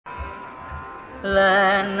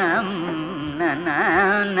lanam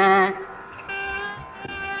nanana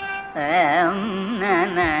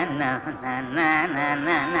nanana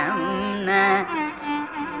nananam na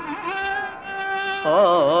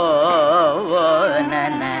oh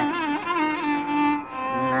nana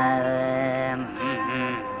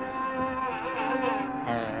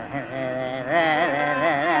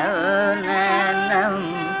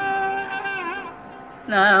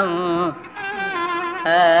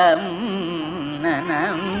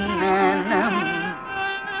nam nanam nanam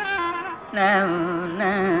nam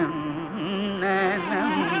nam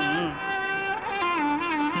nanam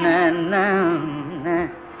nanam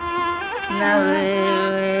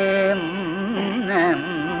navim nam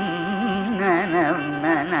nanam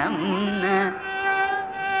nanam na nanam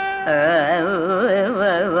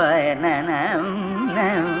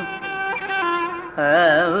nam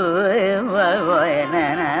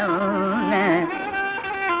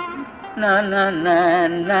na na na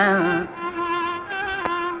na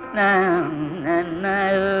na na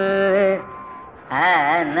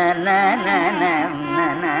na na na na na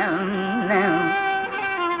na na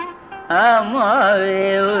amoy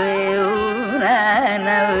na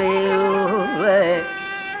na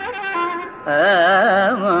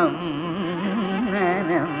amam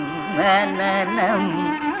nanam nanam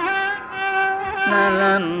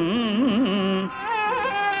nanam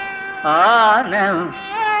anam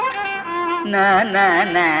na na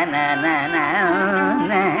na na na na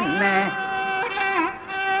na na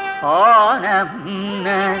onam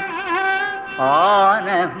na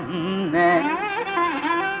onam na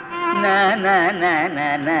na na na na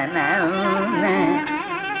na na na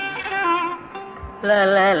la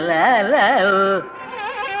la la la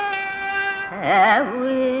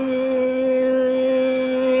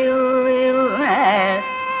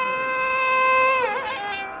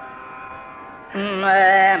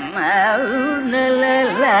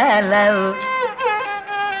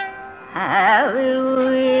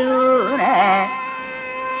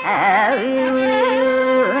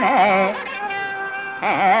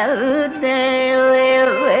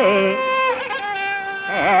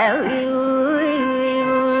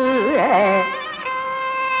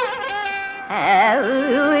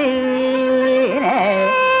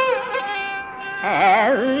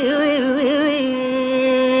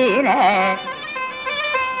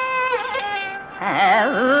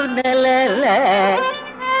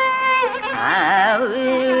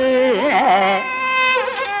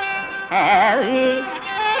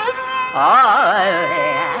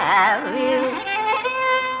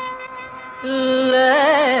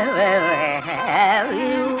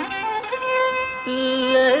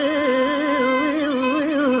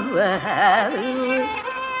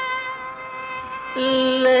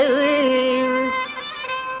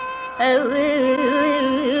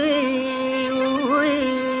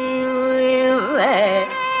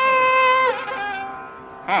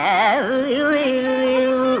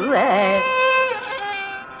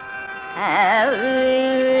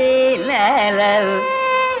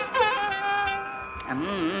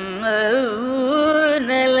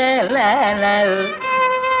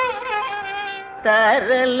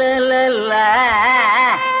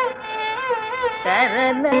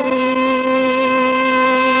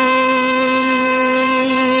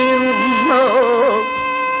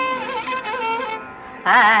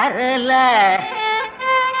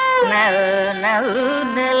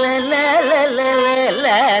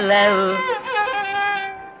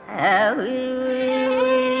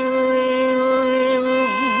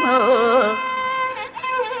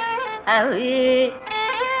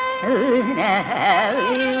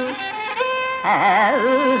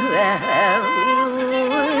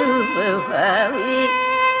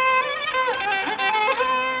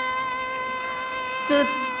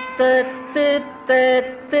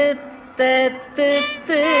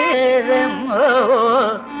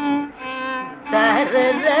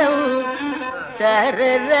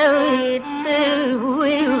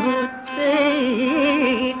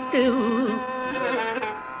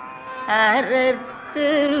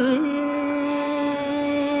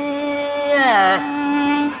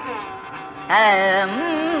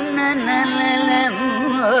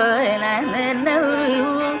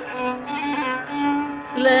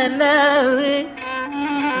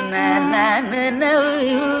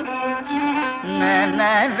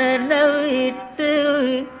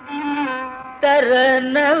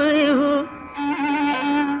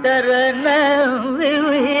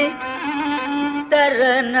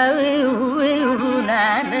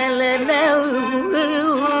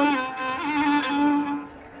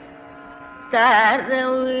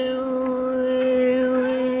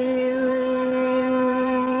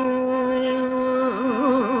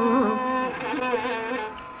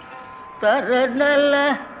தரணல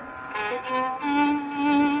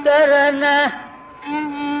தரண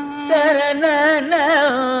தரண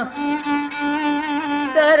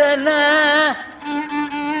தரண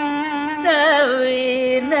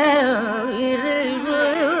நவீன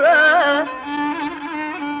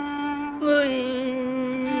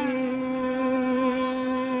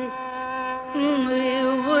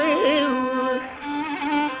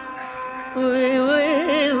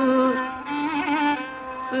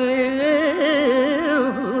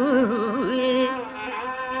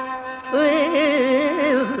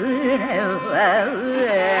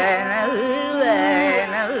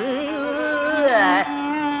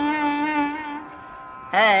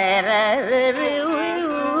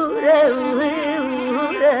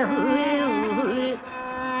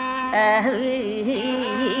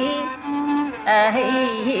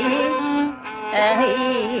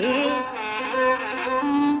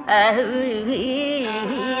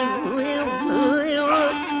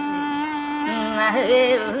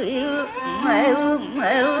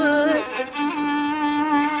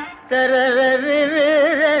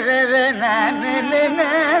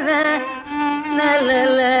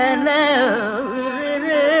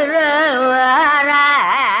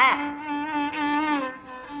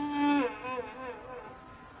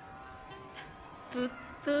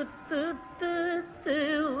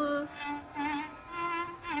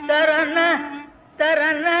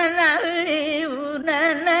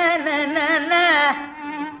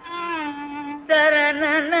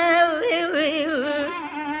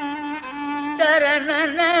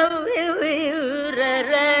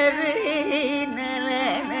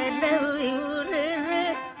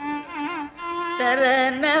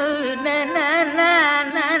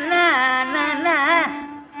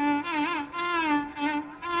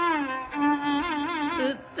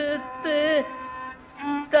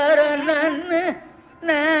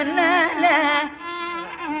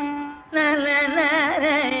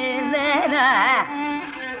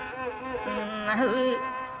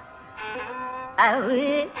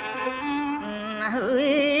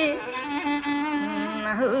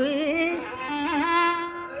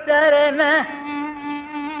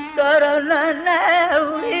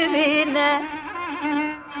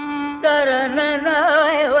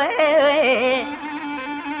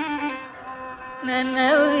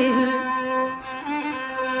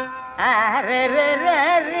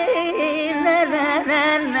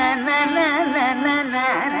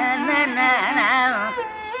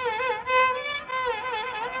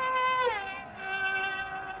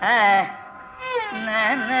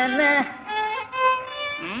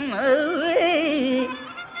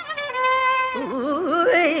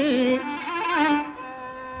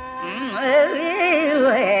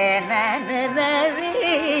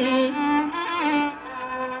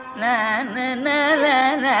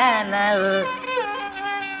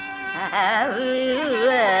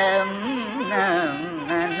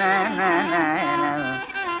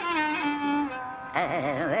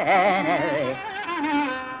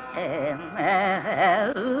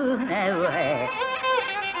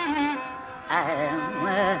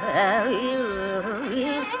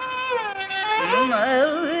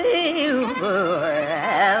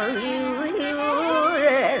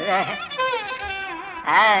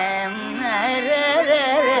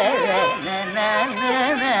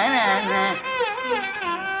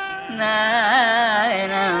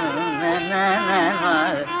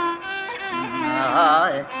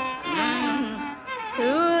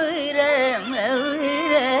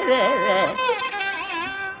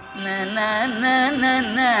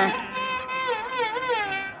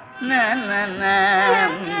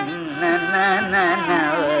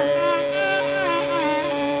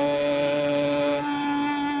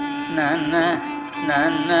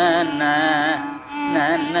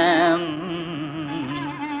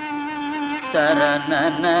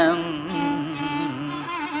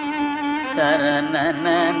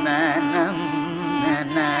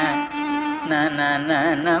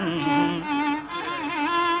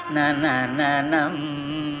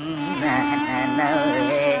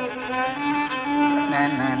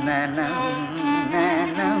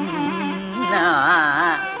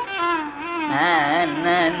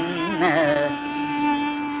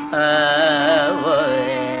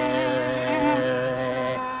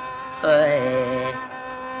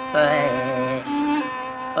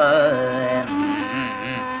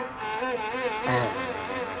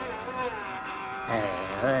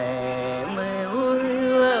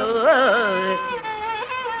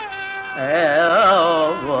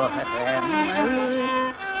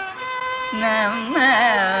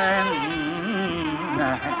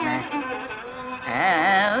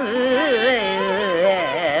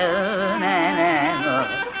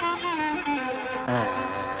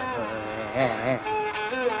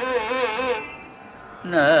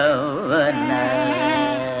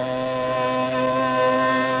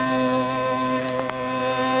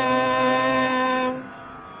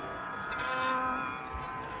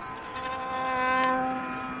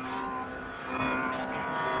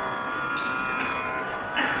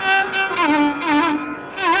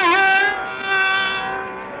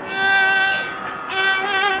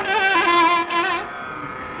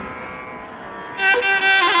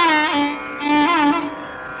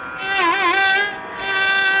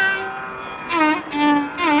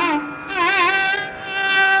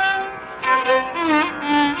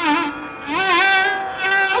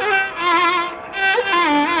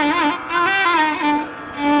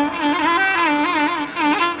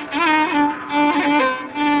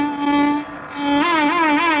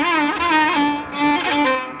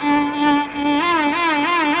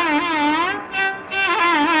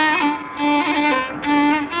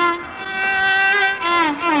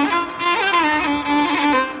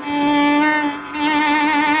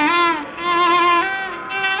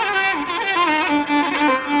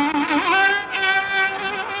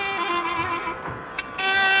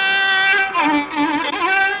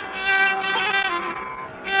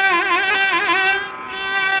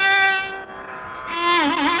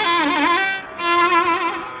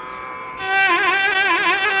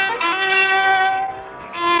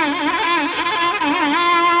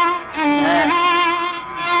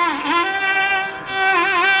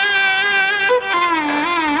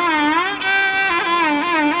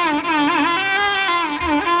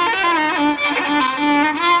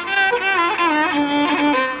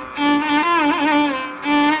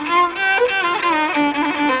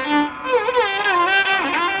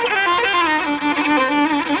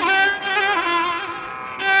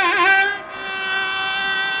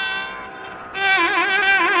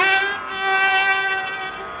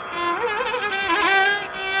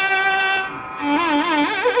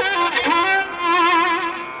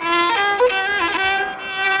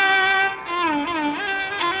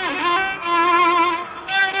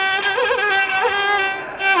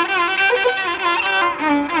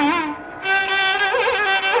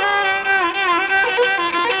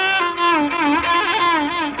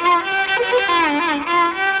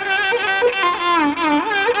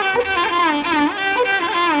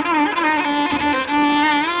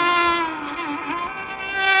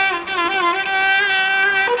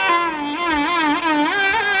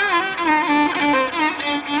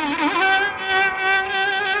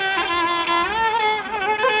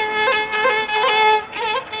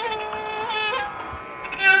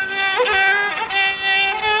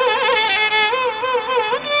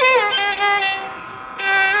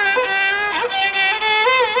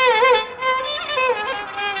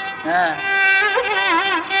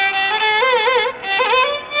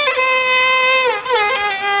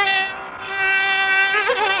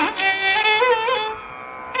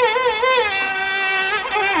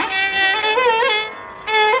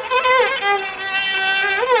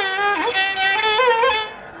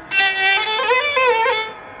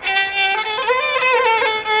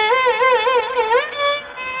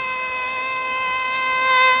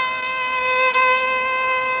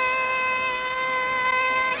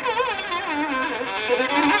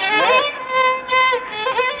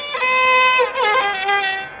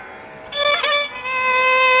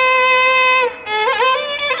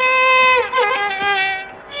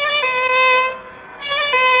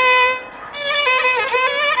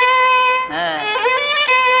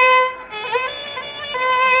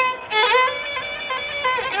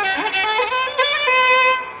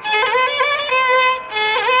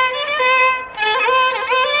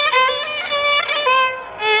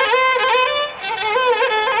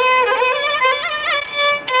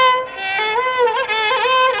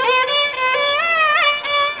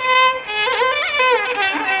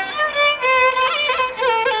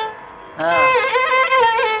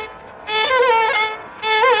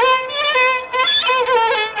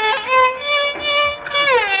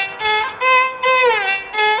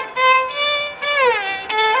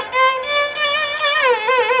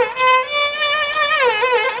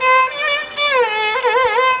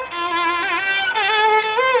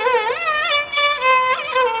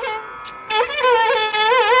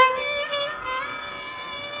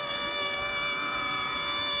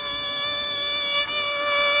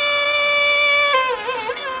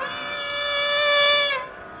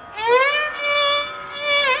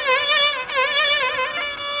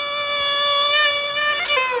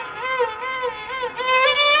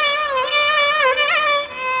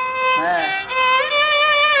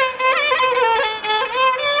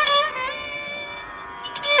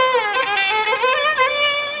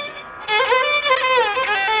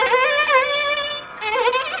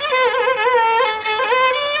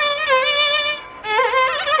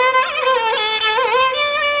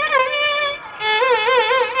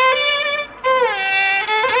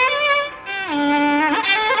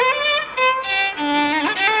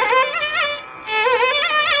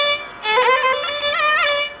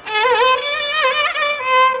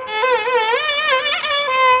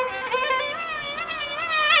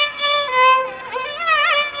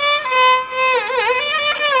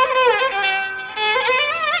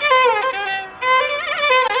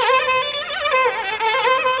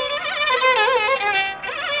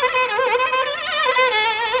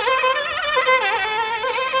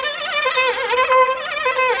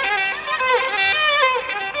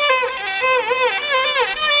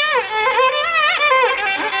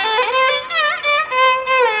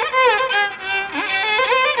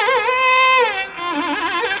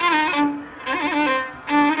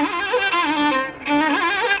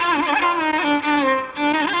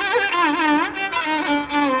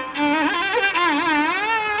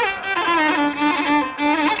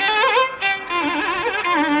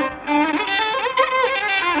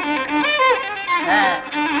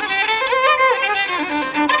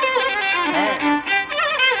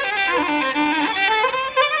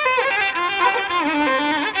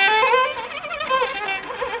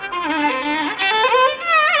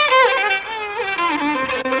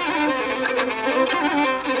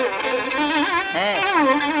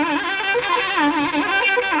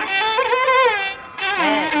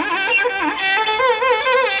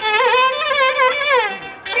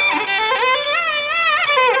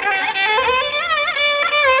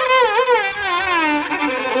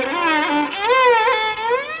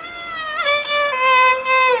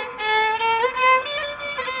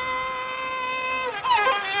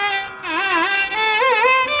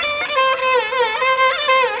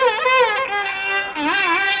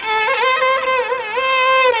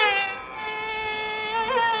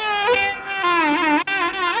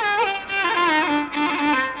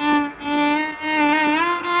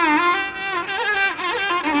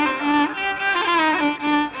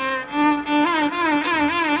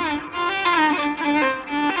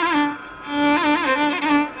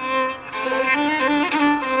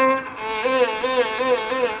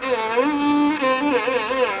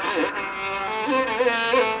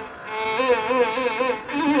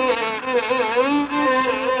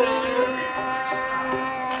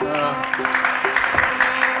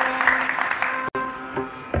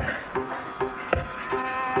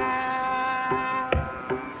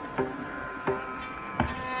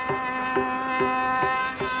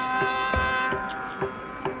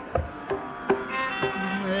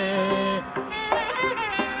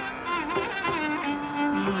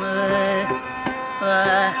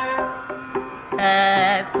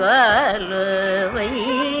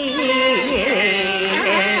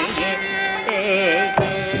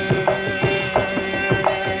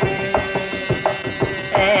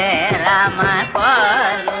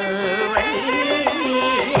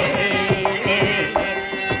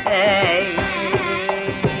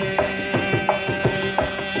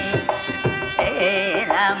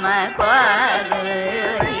ரம பாரு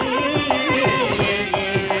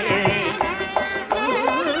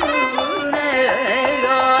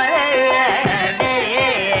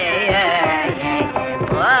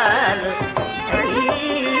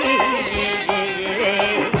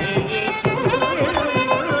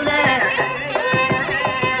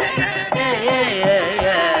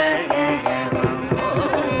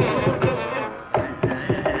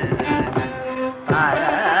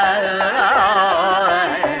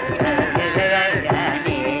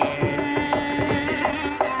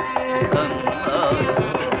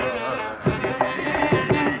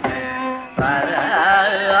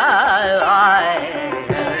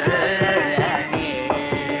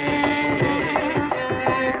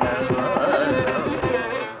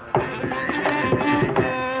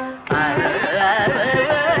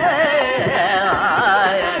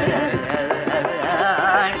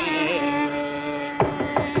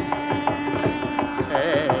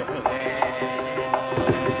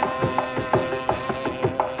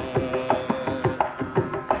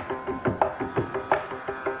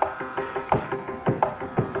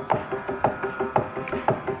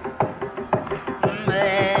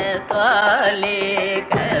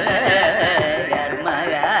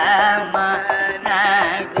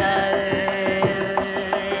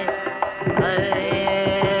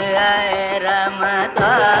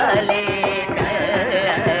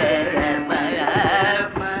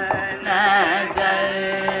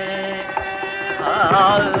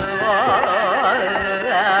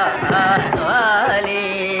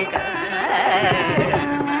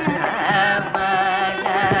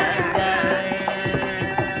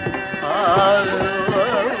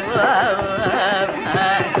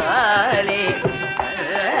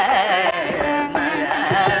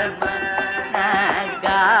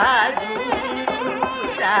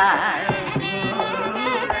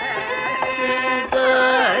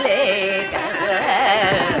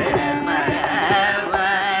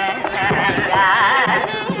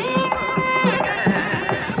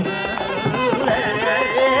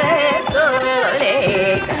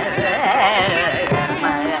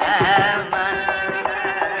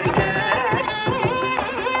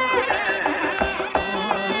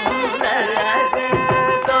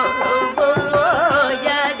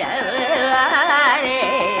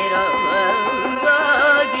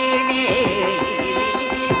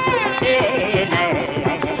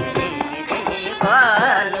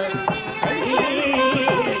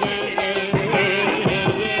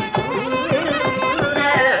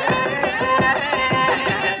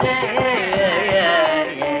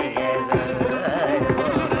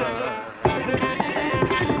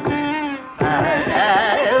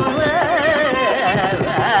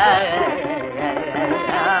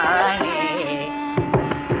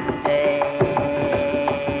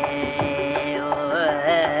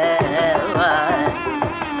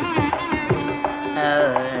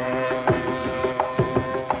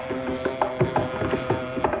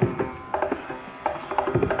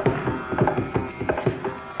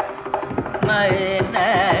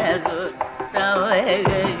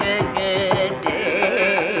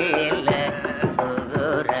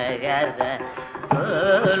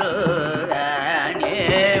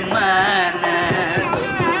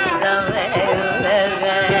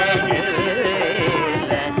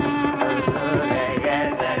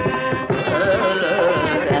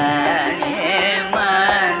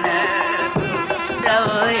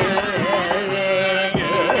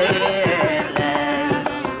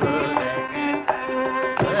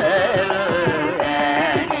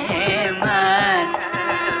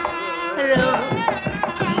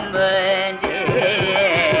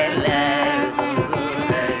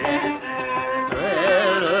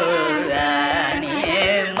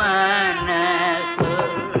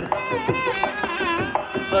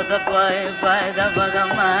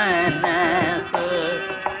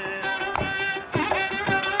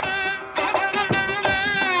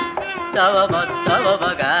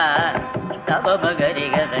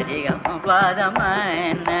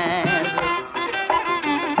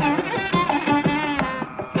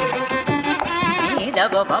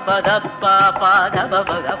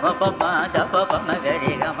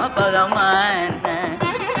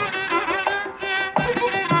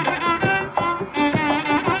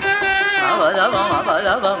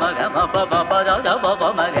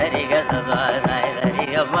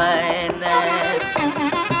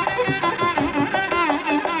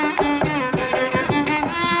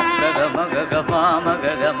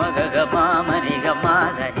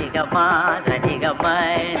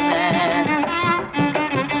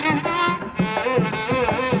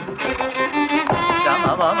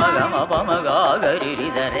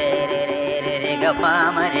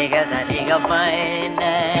mari ga da ri ga pa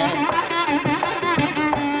na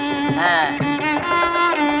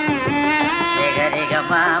ri ga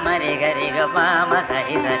pa ma ri ga pa ma da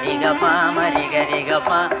ri ga pa ma ri ga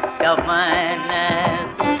pa na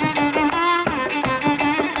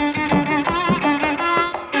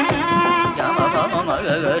ga ma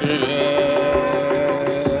ga ga ri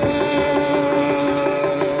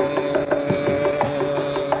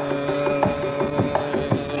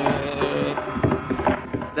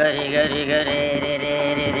gari gari gare re re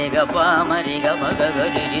re re ga pa ma ri ga ma ga ga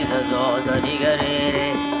ri ri sa so sa ri ga re re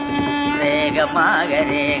re ga ma ga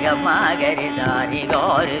ri da ri ga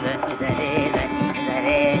ri da re da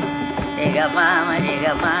re re ga ma ma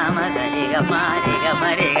da ri ga ma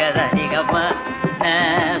ri ga da ri ga pa na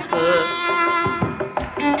su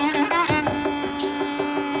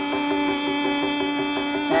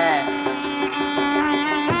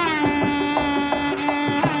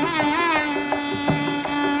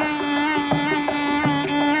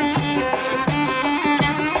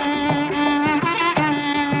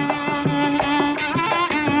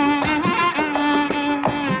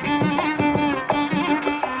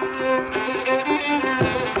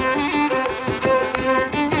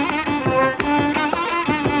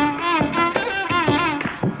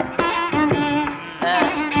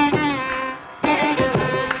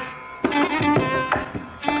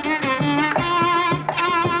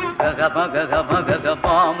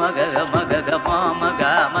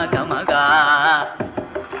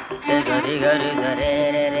gari gari re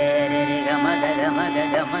re re re ga ma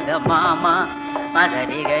ga ma ma ma da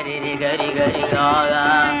ri gari ga ga re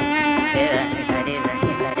re re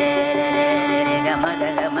re ga ma ga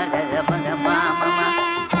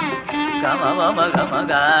ma ma ma ga ma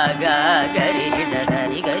ga ga gari da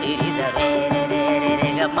ri gari da re re re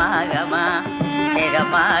ga ma ga ma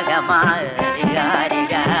ri ga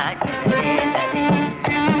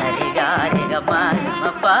ri ga ma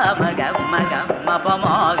pa ma ga ma pa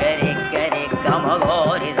ma ga ri ga ma go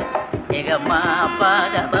ri ga ma pa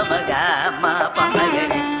da pa ma ga ma pa ma ga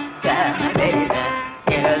ri ga ma ri da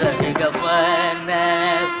ga ma na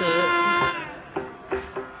su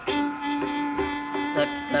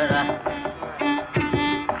tattara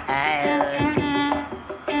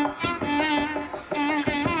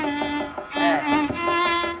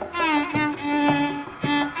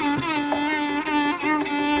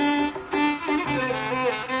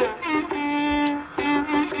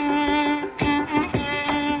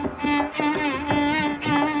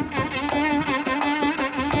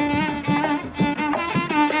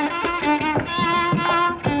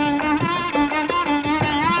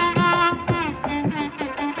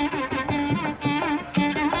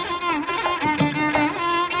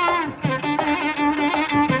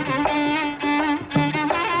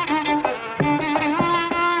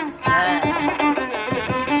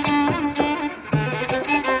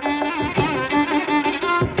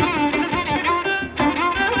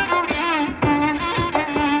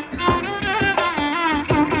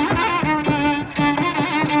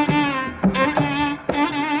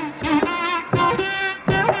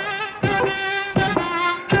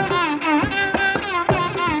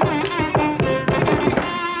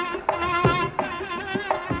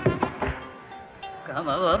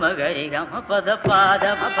gari ga ma pa da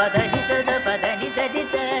ma pa da ni da pa da ni da di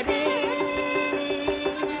da ri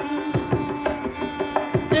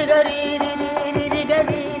ri ga ri ri ri ri ga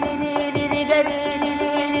ri ri ri ri ga ri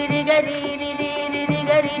ri ri ga ri ri ri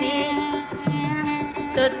ga ri ri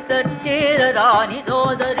ta ta ti da ni do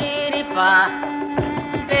da ri ri pa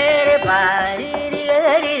re re pa ri ri ga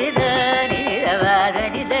ri da ni da ba da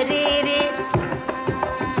ni da ri ri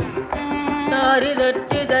da ri da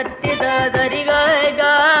ti da ri ga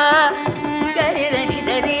ga gari da ni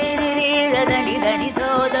da ri ri da ni da ni do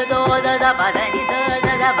da ba da ni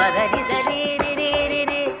da ba da ni da ri ri ri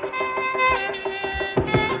ri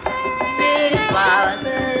ri pa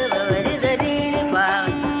da ri da ri pa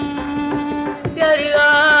gari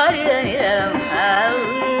gari da ni da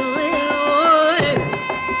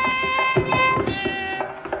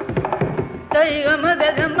gari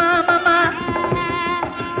ga ma ma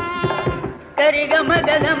gari ga ma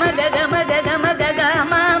ga ma ga ma ga ma ga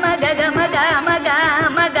ma ma ga ma ga ma ga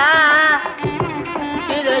ma ga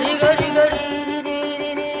gari gari gari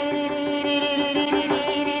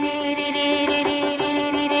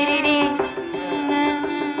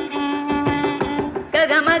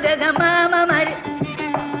ga ma ma ma ri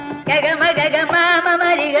ga ma ma ma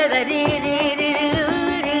ri ga ri ri ri ri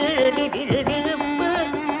ri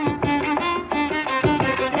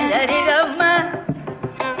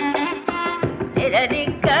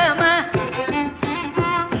ri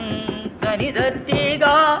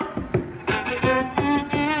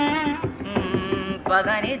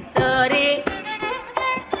பதனித்தோரி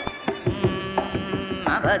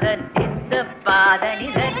மபதத்தித்த பாதனி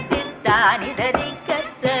தத்தித்தானி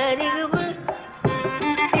தரிக்கத்தரிவு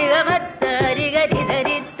சிவமத்தரிக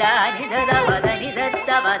நிதரித்தானி ததவதனி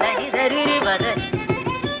தத்தவதனி தரிரி Vathani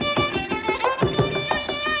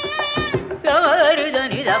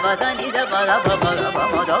தவறுதனி தவதனி தபத பபக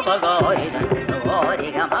பமத Bagori தோரி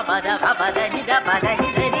கம பத பபதனி தபதனி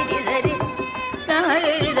தரி நிதரி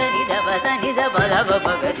தவறுதனி தபதனி தபத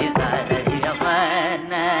பபகரி தரி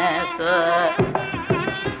மனச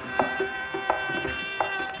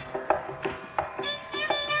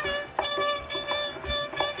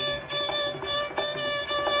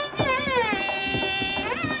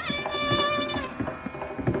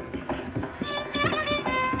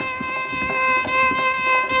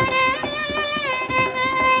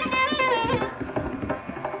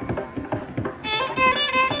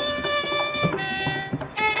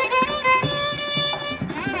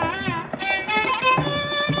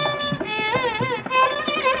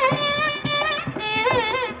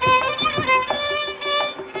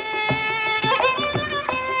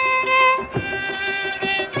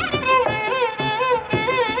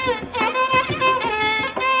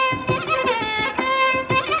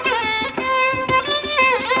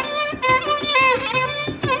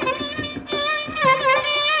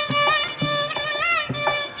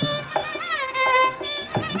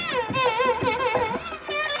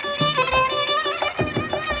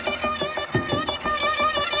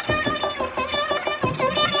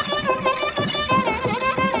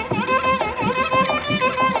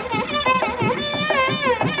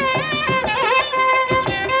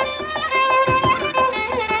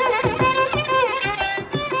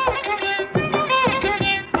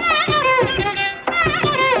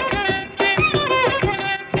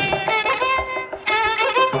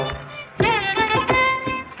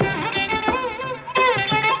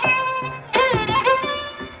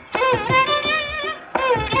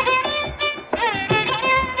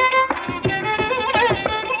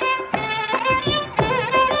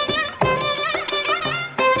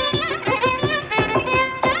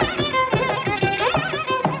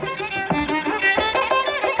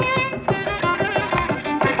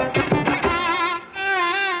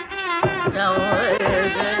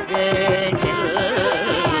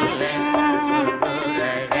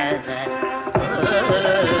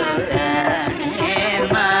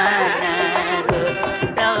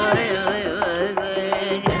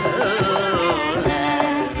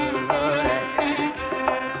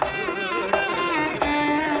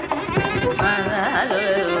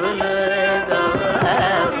Hallelujah.